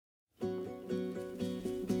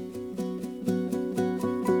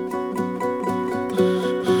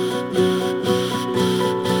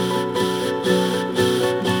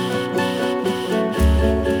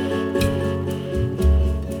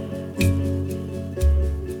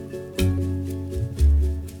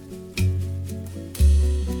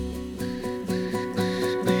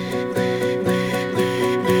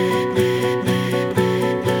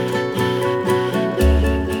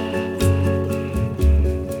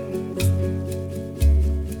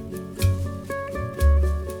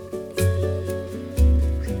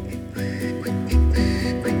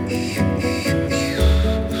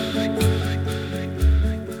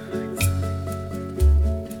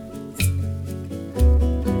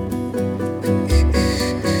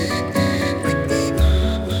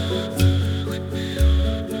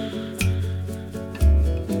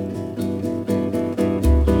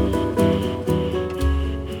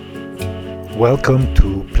Welcome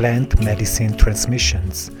to Plant Medicine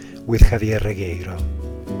Transmissions with Javier Regueiro.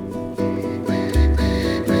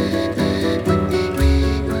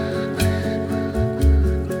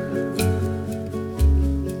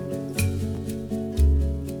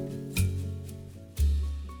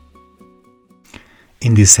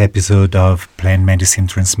 In this episode of Plant Medicine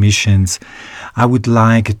Transmissions, I would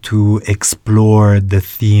like to explore the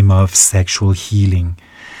theme of sexual healing.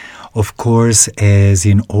 Of course, as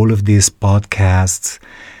in all of these podcasts,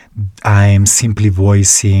 I am simply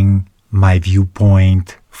voicing my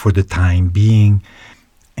viewpoint for the time being,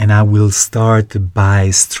 and I will start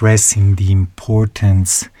by stressing the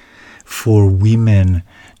importance for women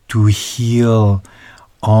to heal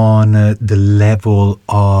on the level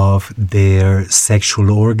of their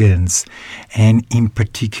sexual organs, and in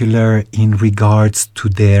particular in regards to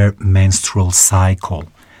their menstrual cycle.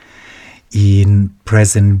 In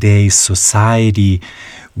present-day society,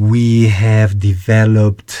 we have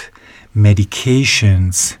developed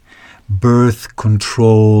medications, birth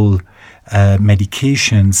control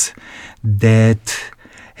medications that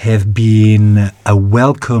have been a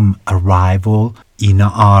welcome arrival in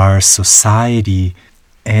our society,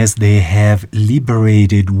 as they have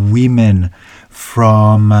liberated women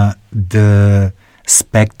from the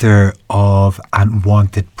specter of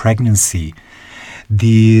unwanted pregnancy.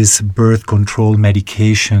 These birth control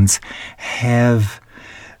medications have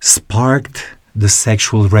sparked the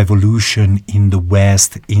sexual revolution in the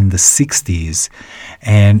West in the 60s,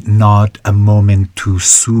 and not a moment too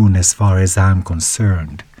soon as far as I'm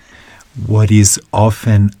concerned. What is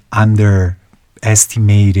often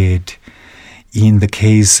underestimated in the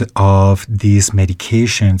case of these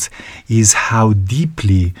medications is how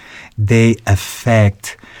deeply they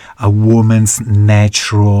affect a woman's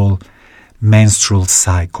natural menstrual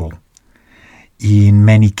cycle. In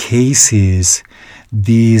many cases,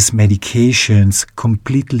 these medications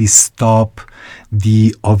completely stop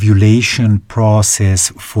the ovulation process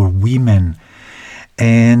for women,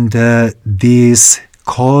 and this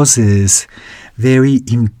causes very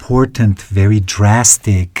important, very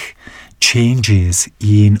drastic changes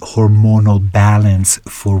in hormonal balance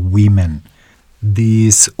for women.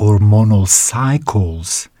 These hormonal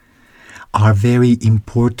cycles are very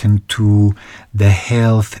important to the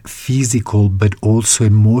health, physical, but also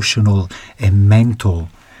emotional and mental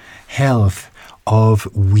health of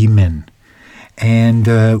women. And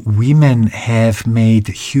women have made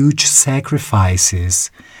huge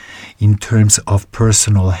sacrifices in terms of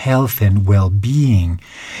personal health and well-being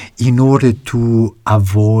in order to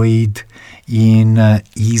avoid in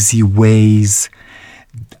easy ways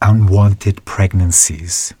unwanted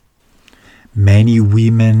pregnancies. Many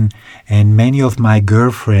women and many of my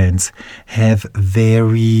girlfriends have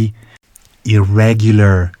very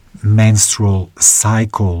irregular menstrual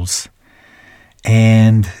cycles,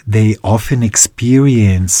 and they often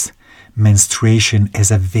experience menstruation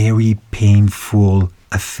as a very painful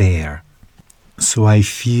affair. So I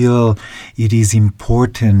feel it is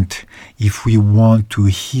important, if we want to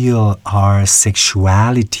heal our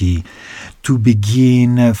sexuality, to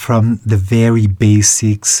begin from the very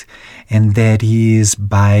basics, and that is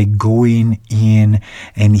by going in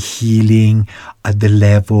and healing at the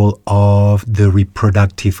level of the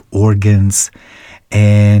reproductive organs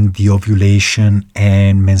and the ovulation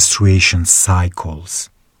and menstruation cycles.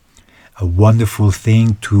 A wonderful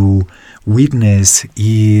thing to witness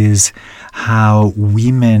is how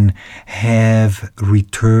women have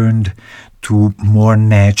returned to more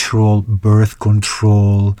natural birth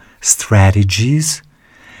control strategies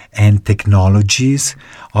and technologies,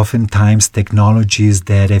 oftentimes technologies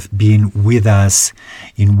that have been with us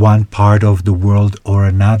in one part of the world or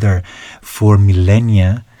another for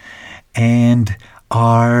millennia, and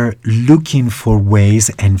are looking for ways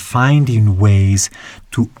and finding ways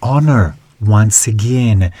to honor once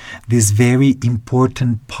again this very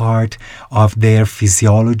important part of their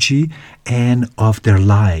physiology and of their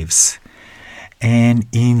lives. And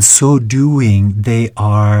in so doing, they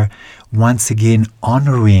are once again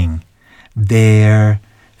honoring their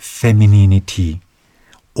femininity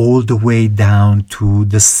all the way down to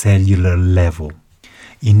the cellular level.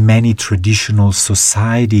 In many traditional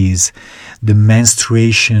societies, the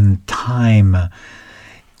menstruation time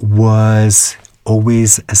was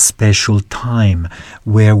always a special time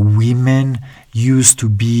where women used to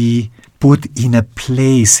be put in a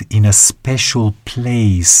place, in a special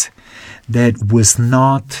place that was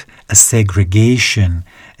not a segregation,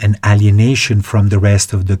 an alienation from the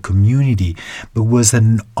rest of the community, but was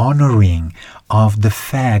an honoring of the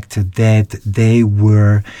fact that they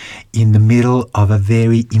were in the middle of a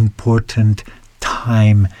very important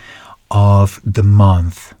time of the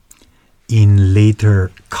month. in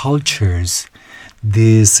later cultures,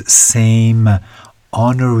 this same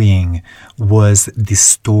honoring was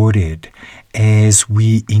distorted as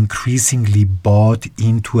we increasingly bought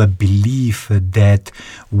into a belief that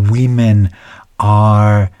women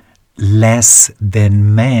are less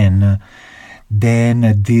than men.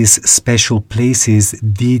 Then these special places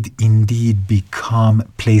did indeed become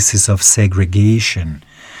places of segregation.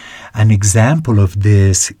 An example of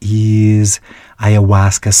this is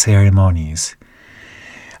ayahuasca ceremonies.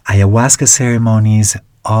 Ayahuasca ceremonies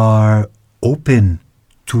are open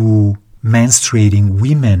to menstruating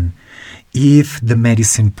women if the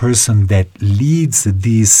medicine person that leads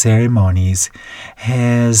these ceremonies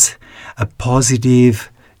has a positive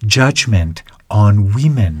judgment on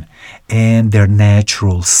women and their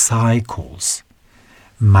natural cycles.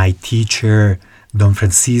 My teacher, Don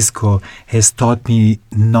Francisco, has taught me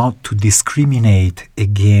not to discriminate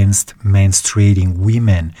against menstruating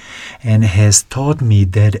women, and has taught me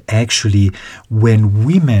that actually when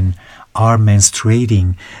women are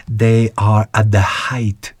menstruating, they are at the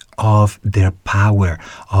height of their power,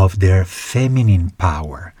 of their feminine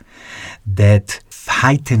power. That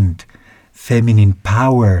heightened feminine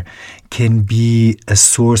power can be a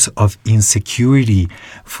source of insecurity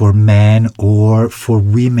for men or for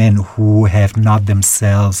women who have not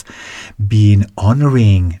themselves been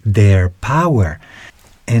honoring their power.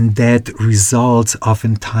 And that results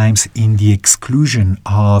oftentimes in the exclusion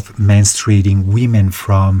of menstruating women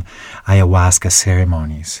from ayahuasca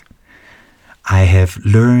ceremonies. I have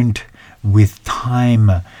learned with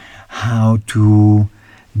time how to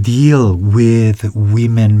deal with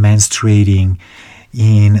women menstruating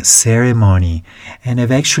in ceremony, and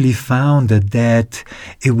I've actually found that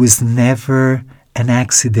it was never an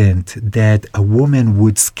accident that a woman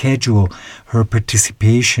would schedule her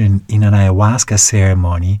participation in an ayahuasca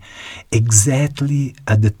ceremony exactly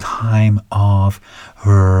at the time of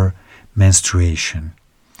her menstruation.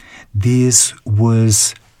 This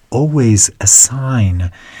was always a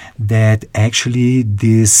sign that actually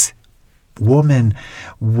this woman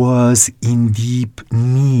was in deep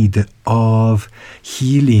need of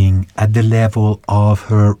healing at the level of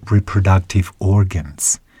her reproductive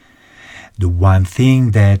organs. The one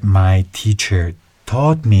thing that my teacher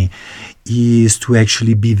taught me is to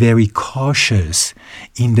actually be very cautious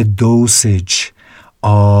in the dosage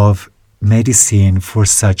of medicine for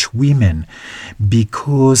such women,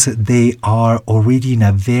 because they are already in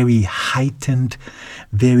a very heightened,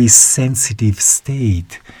 very sensitive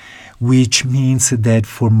state, which means that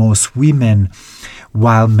for most women,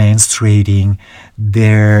 while menstruating,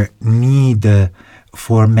 their need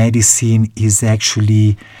for medicine is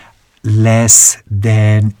actually less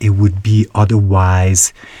than it would be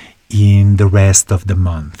otherwise in the rest of the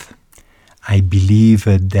month. I believe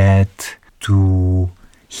that to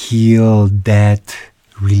heal that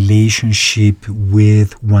relationship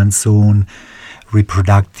with one's own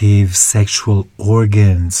reproductive sexual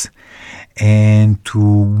organs and to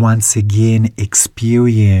once again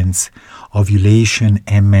experience ovulation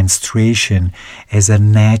and menstruation as a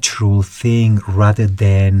natural thing rather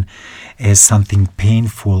than as something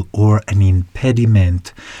painful or an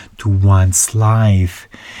impediment to one's life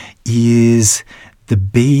is the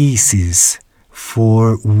basis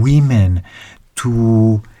for women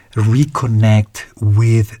to reconnect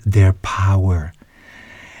with their power.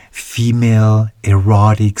 Female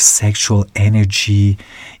erotic sexual energy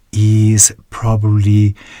is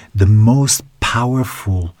probably the most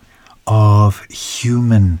powerful of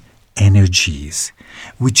human energies,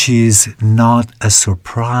 which is not a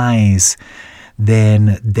surprise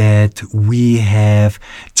then that we have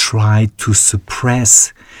tried to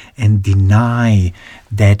suppress and deny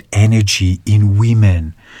that energy in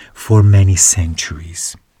women for many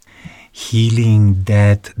centuries. Healing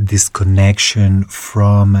that disconnection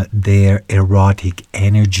from their erotic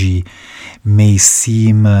energy may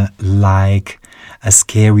seem like a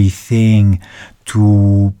scary thing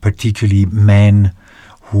to particularly men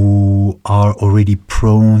who are already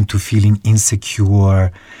prone to feeling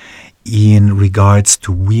insecure in regards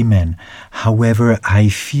to women. However, I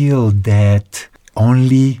feel that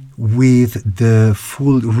only with the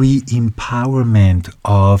full re-empowerment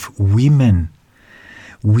of women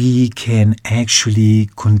we can actually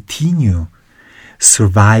continue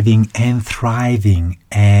surviving and thriving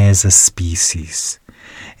as a species,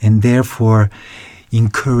 and therefore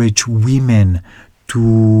encourage women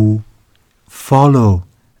to follow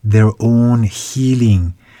their own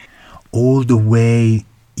healing all the way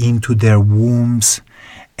into their wombs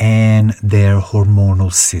and their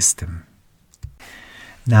hormonal system.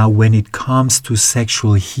 Now, when it comes to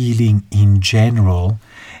sexual healing in general,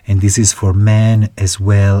 and this is for men as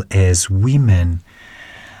well as women,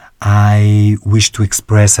 I wish to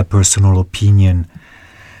express a personal opinion.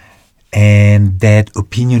 And that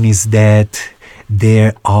opinion is that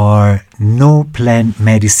there are no plant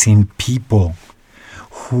medicine people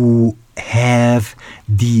who have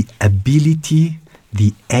the ability,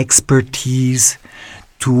 the expertise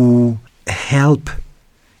to help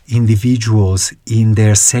individuals in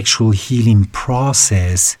their sexual healing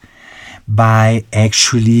process by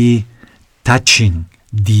actually touching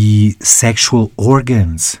the sexual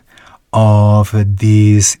organs of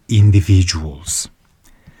these individuals.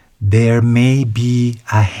 There may be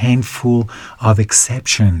a handful of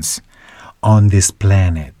exceptions on this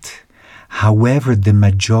planet. However, the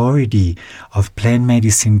majority of plant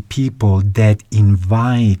medicine people that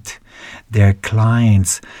invite their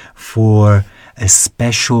clients for a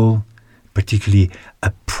special, particularly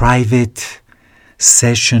a private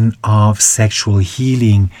session of sexual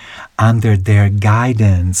healing under their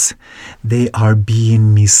guidance, they are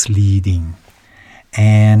being misleading.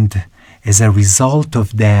 And as a result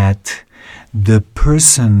of that, the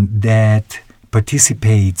person that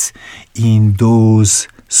participates in those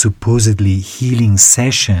supposedly healing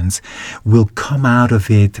sessions will come out of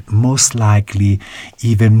it most likely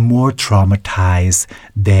even more traumatized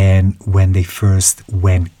than when they first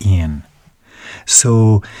went in.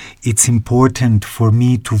 So it's important for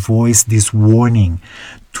me to voice this warning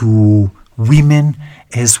to women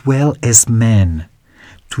as well as men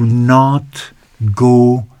to not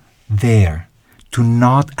go there, to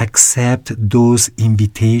not accept those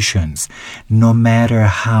invitations, no matter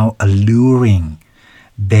how alluring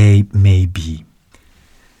they may be.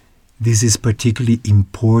 This is particularly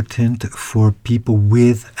important for people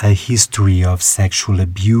with a history of sexual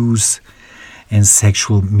abuse and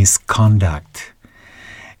sexual misconduct,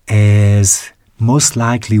 as most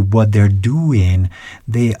likely what they're doing,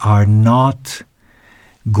 they are not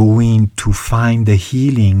going to find the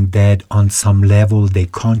healing that on some level they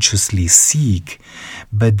consciously seek,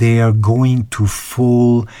 but they are going to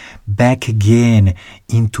fall back again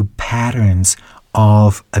into patterns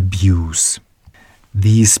of abuse.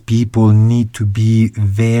 These people need to be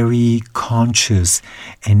very conscious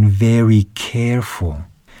and very careful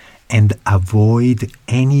and avoid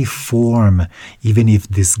any form, even if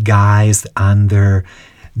disguised under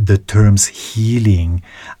the terms healing,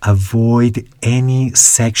 avoid any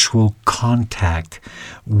sexual contact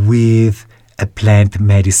with a plant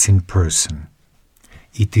medicine person.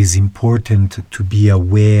 It is important to be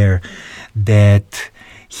aware that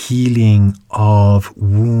healing of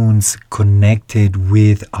wounds connected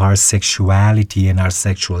with our sexuality and our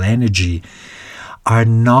sexual energy are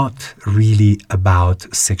not really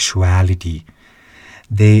about sexuality.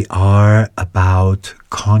 They are about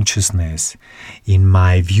consciousness. In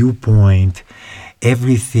my viewpoint,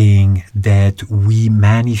 everything that we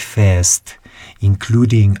manifest,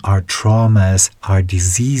 including our traumas, our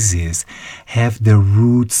diseases, have their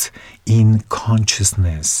roots in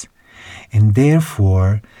consciousness. And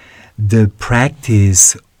therefore, the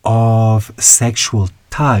practice of sexual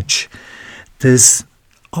touch does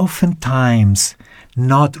oftentimes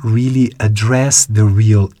not really address the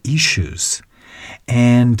real issues.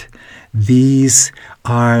 And these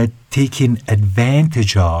are taken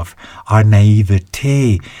advantage of. Our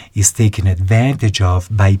naivete is taken advantage of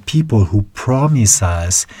by people who promise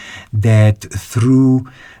us that through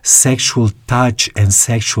sexual touch and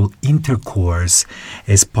sexual intercourse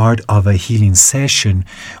as part of a healing session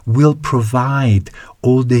will provide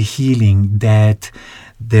all the healing that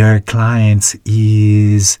their clients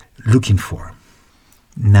is looking for.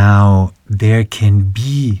 Now, there can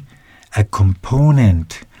be a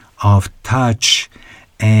component of touch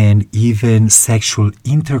and even sexual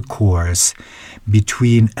intercourse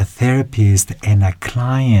between a therapist and a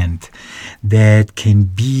client that can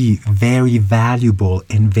be very valuable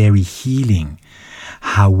and very healing.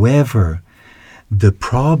 However, the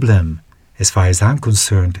problem, as far as I'm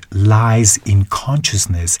concerned, lies in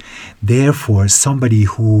consciousness. Therefore, somebody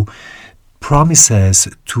who promises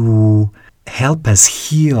to help us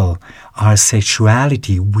heal our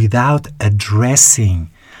sexuality without addressing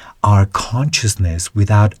our consciousness,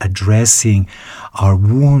 without addressing our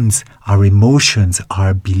wounds, our emotions,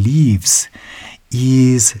 our beliefs,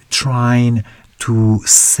 is trying to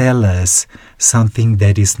sell us something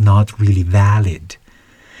that is not really valid.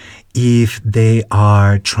 If they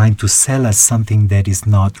are trying to sell us something that is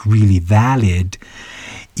not really valid,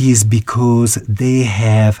 is because they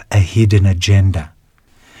have a hidden agenda.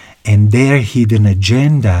 And their hidden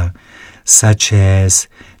agenda, such as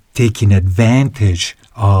taking advantage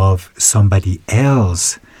of somebody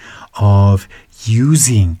else, of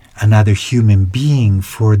using another human being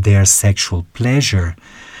for their sexual pleasure,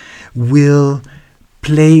 will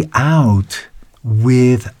play out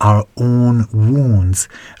with our own wounds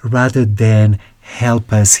rather than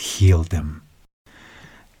help us heal them.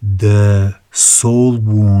 The soul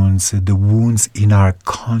wounds, the wounds in our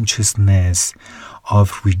consciousness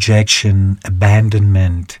of rejection,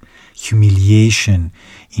 abandonment, humiliation,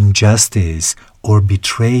 injustice, or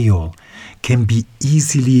betrayal can be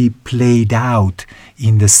easily played out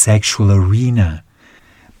in the sexual arena,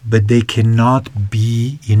 but they cannot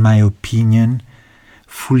be, in my opinion,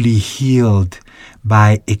 fully healed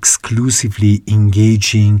by exclusively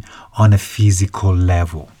engaging on a physical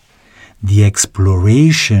level. The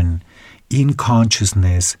exploration in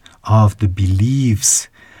consciousness of the beliefs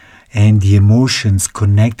and the emotions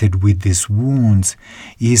connected with these wounds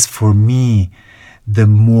is, for me, the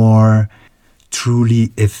more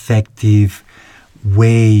truly effective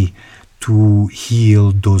way to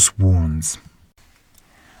heal those wounds.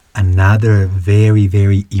 Another very,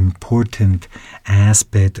 very important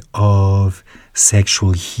aspect of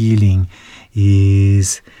sexual healing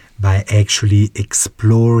is by actually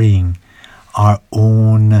exploring our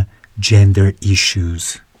own gender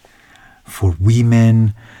issues. For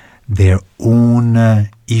women, their own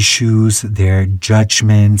issues, their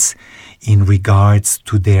judgments in regards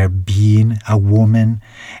to their being a woman,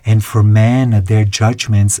 and for men, their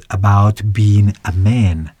judgments about being a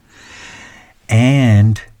man.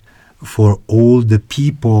 And for all the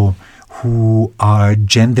people who are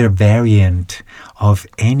gender variant of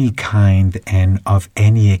any kind and of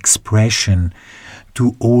any expression,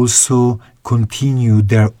 to also continue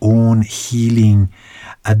their own healing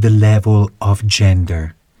at the level of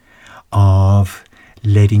gender, of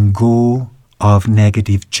letting go of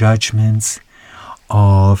negative judgments,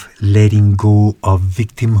 of letting go of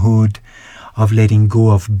victimhood, of letting go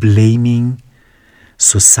of blaming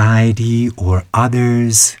society or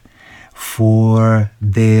others for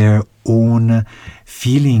their own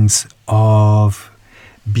feelings of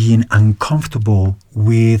being uncomfortable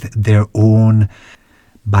with their own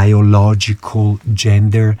biological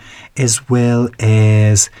gender as well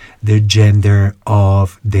as the gender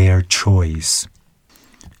of their choice.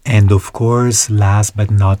 And of course, last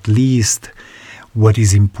but not least, what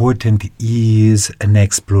is important is an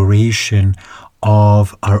exploration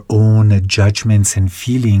of our own judgments and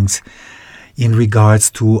feelings in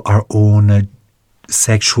regards to our own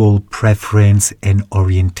sexual preference and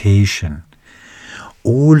orientation.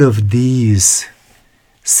 All of these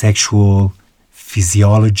sexual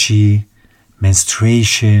physiology,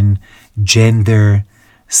 menstruation, gender,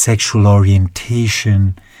 sexual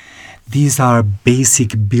orientation, these are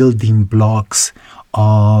basic building blocks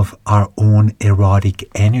of our own erotic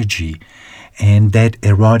energy. And that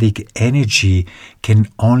erotic energy can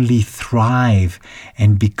only thrive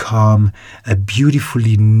and become a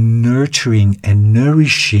beautifully nurturing and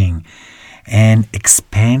nourishing and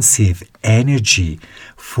expansive energy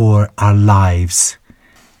for our lives.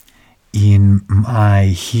 In my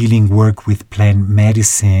healing work with plant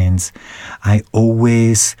medicines, I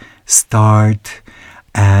always start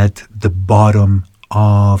at the bottom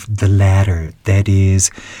of the ladder. That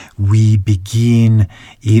is, we begin,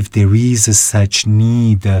 if there is a such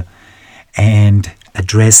need, and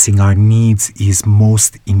addressing our needs is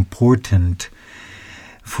most important.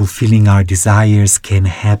 Fulfilling our desires can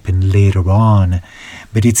happen later on,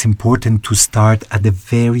 but it's important to start at the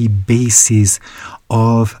very basis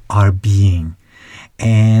of our being.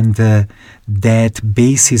 And that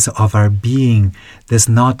basis of our being does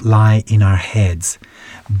not lie in our heads,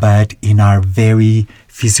 but in our very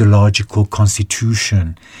physiological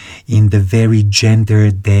constitution, in the very gender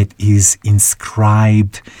that is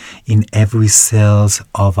inscribed in every cells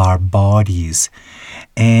of our bodies,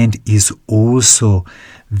 and is also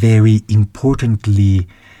very importantly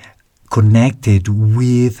connected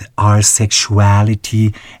with our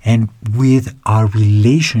sexuality and with our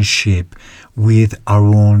relationship with our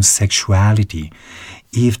own sexuality.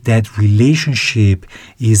 If that relationship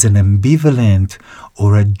is an ambivalent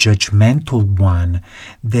or a judgmental one,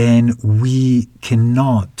 then we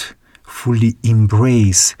cannot fully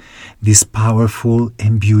embrace this powerful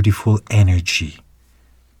and beautiful energy.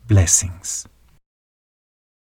 Blessings.